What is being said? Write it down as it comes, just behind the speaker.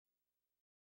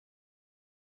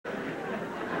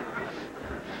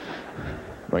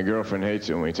My girlfriend hates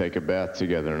it when we take a bath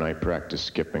together and I practice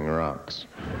skipping rocks.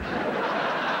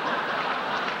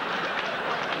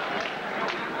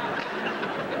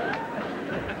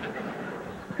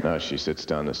 Now she sits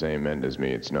down the same end as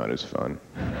me. It's not as fun.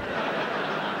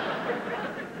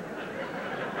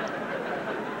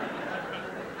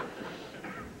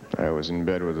 I was in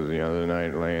bed with her the other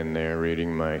night, laying there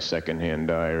reading my second-hand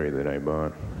diary that I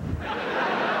bought.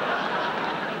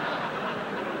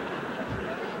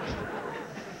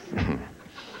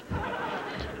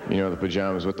 You know the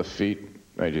pajamas with the feet?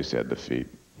 I just had the feet.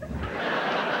 You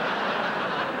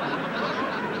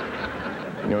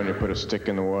know when you put a stick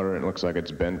in the water and it looks like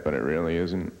it's bent, but it really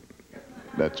isn't?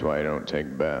 That's why I don't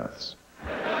take baths.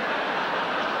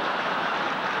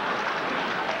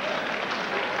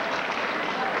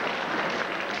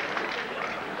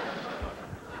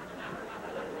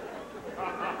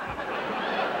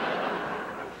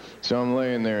 So I'm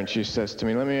laying there and she says to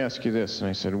me, let me ask you this. And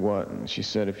I said, what? And she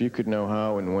said, if you could know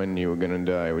how and when you were going to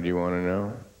die, would you want to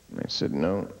know? And I said,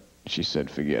 no. She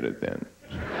said, forget it then.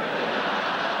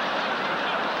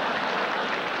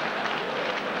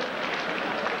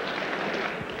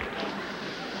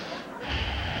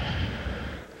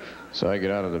 So I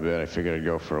get out of the bed. I figured I'd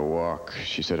go for a walk.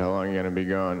 She said, how long are you going to be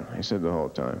gone? I said, the whole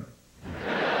time.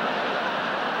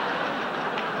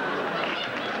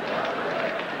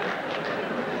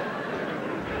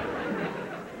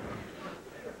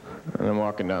 And I'm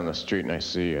walking down the street and I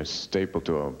see a staple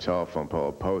to a telephone pole,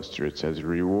 a poster. It says,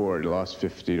 reward, lost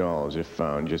 $50. If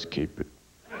found, just keep it.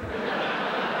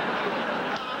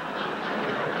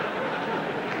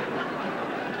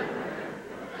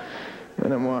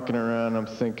 And I'm walking around, I'm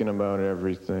thinking about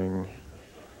everything.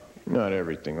 Not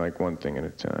everything, like one thing at a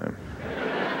time.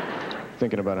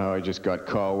 Thinking about how I just got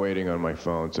call waiting on my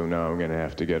phone, so now I'm gonna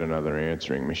have to get another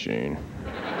answering machine.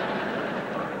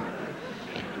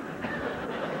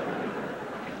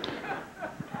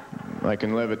 I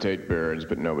can levitate birds,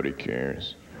 but nobody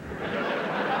cares.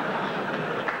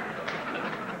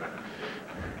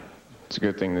 It's a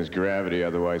good thing there's gravity,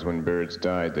 otherwise when birds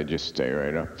died, they just stay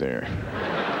right up there.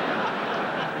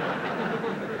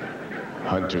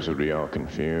 Hunters would be all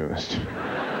confused.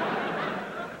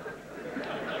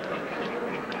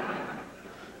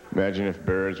 Imagine if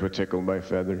birds were tickled by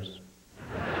feathers.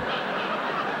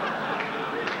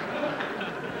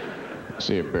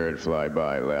 See a bird fly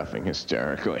by laughing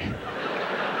hysterically.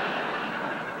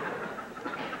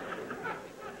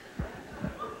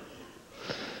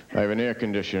 I have an air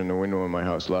conditioner in the window of my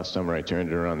house. Last summer I turned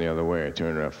it around the other way. I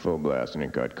turned it off full blast and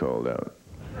it got cold out.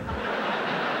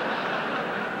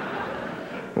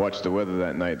 Watched the weather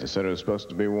that night. They said it was supposed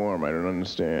to be warm. I don't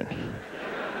understand.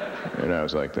 And I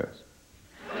was like this.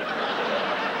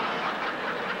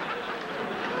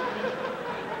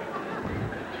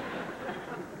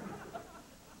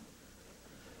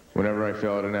 Whenever I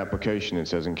fill out an application, it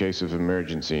says, in case of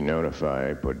emergency,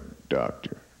 notify. I put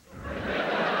doctor.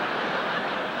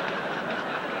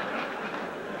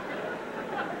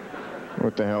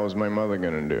 What the hell is my mother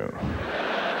gonna do?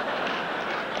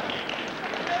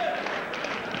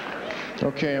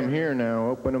 Okay, I'm here now.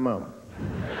 Open them up.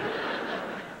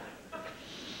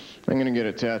 I'm gonna get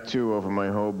a tattoo over my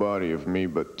whole body of me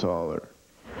but taller.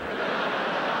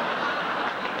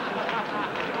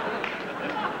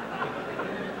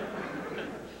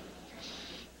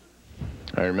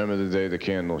 I remember the day the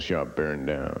candle shop burned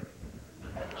down.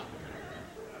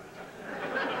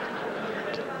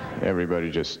 Everybody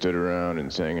just stood around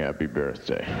and sang happy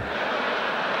birthday.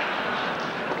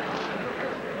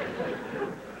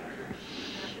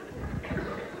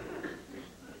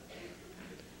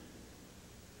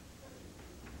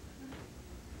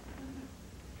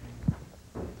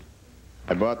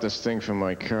 I bought this thing for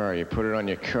my car. You put it on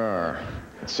your car.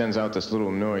 It sends out this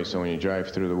little noise so when you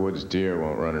drive through the woods, deer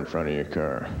won't run in front of your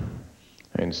car.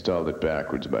 I installed it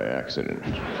backwards by accident.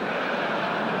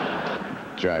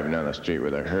 Driving down the street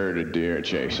with a herd of deer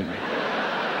chasing me.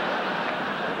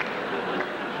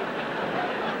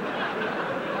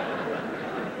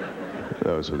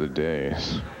 Those were the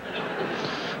days.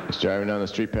 I was driving down the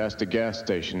street past a gas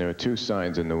station. There were two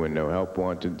signs in the window, help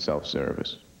wanted,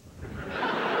 self-service.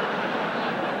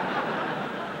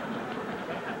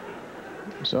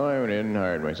 So I went in and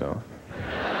hired myself.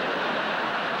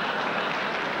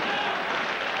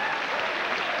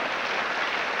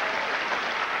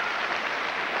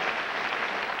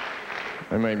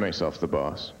 I made myself the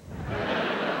boss.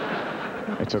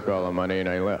 I took all the money and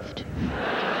I left.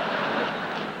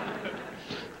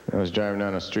 I was driving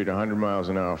down the street 100 miles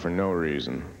an hour for no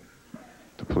reason.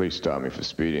 The police stopped me for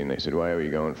speeding. They said, why are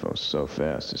you going so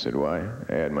fast? I said, why?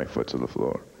 I had my foot to the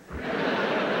floor.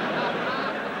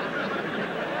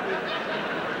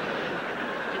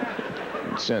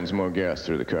 Sends more gas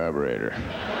through the carburetor.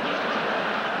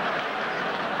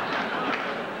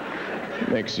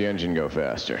 Makes the engine go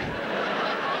faster.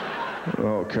 The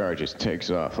whole car just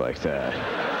takes off like that.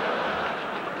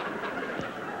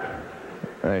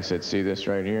 I said, see this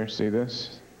right here? See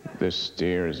this? This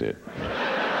steers it.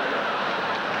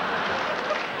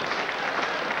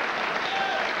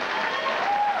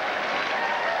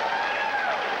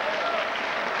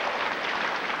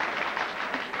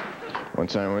 One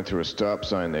time I went through a stop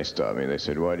sign, they stopped me. They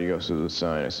said, why do you go through the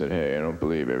sign? I said, hey, I don't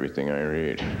believe everything I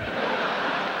read.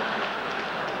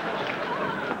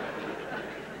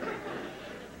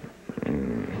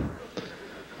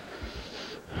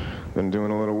 Been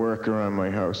doing a little work around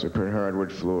my house. I put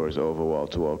hardwood floors over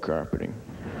wall-to-wall carpeting.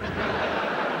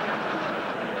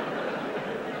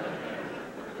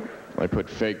 I put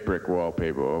fake brick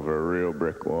wallpaper over a real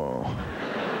brick wall.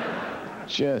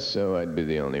 Just so I'd be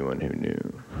the only one who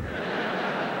knew.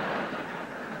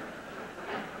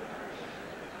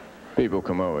 People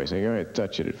come over, say, go ahead,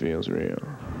 touch it, it feels real.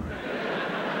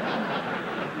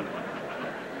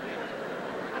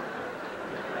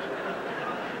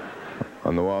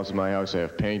 On the walls of my house, I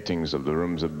have paintings of the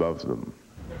rooms above them.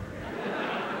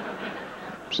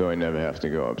 So I never have to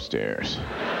go upstairs.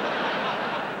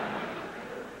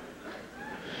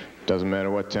 Doesn't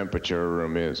matter what temperature a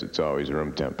room is, it's always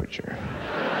room temperature.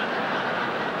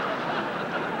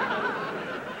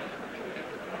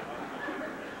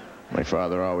 My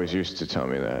father always used to tell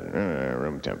me that,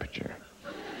 room temperature.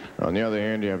 On the other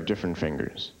hand, you have different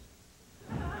fingers.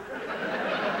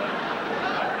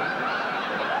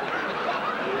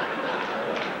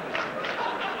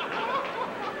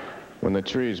 When the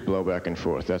trees blow back and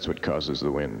forth, that's what causes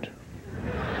the wind.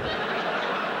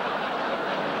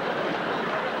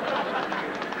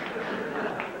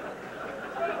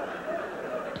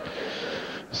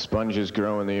 Sponges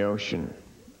grow in the ocean.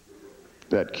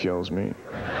 That kills me.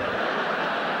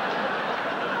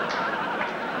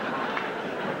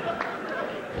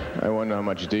 I wonder how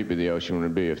much deeper the ocean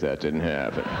would be if that didn't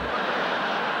happen.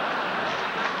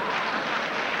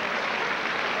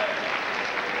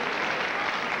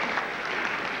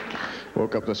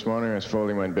 Woke up this morning, I was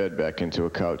folding my bed back into a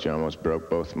couch. I almost broke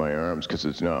both my arms because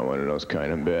it's not one of those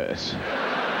kind of beds.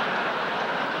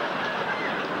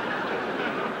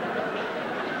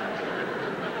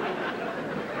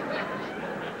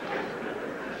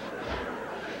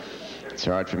 It's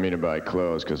hard for me to buy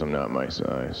clothes because I'm not my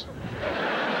size.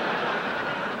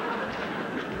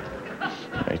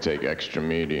 I take extra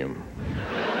medium.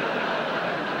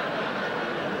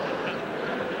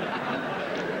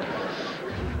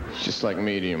 It's just like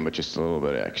medium, but just a little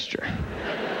bit extra.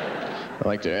 I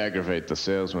like to aggravate the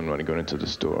salesman when I go into the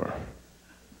store.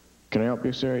 Can I help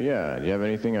you, sir? Yeah. Do you have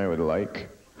anything I would like?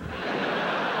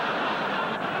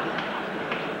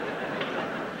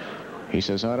 He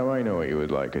says, how do I know what you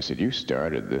would like? I said, you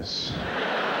started this.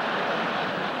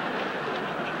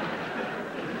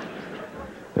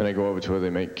 Then I go over to where they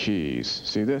make keys.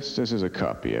 See this? This is a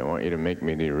copy. I want you to make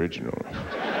me the original.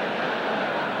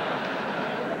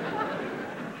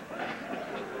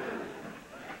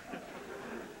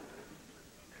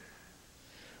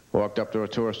 Walked up to a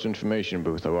tourist information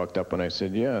booth. I walked up and I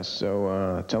said, yes,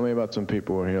 so tell me about some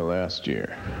people who were here last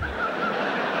year.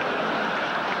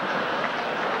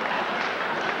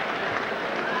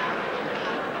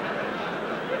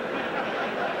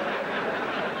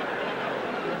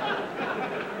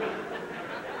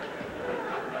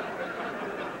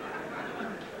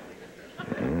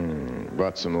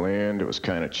 Bought some land. It was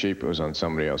kind of cheap. It was on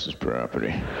somebody else's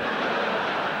property.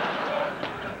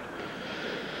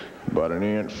 Bought an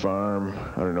ant farm.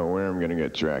 I don't know where I'm going to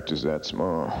get tractors that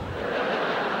small.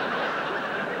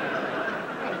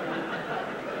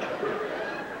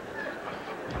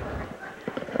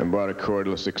 I bought a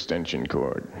cordless extension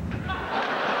cord.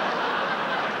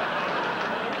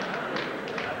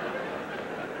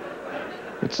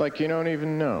 It's like you don't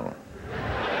even know.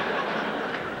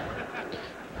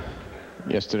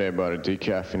 Yesterday I bought a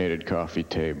decaffeinated coffee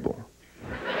table.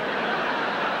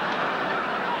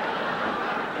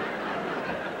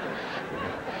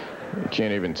 You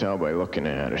can't even tell by looking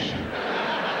at it.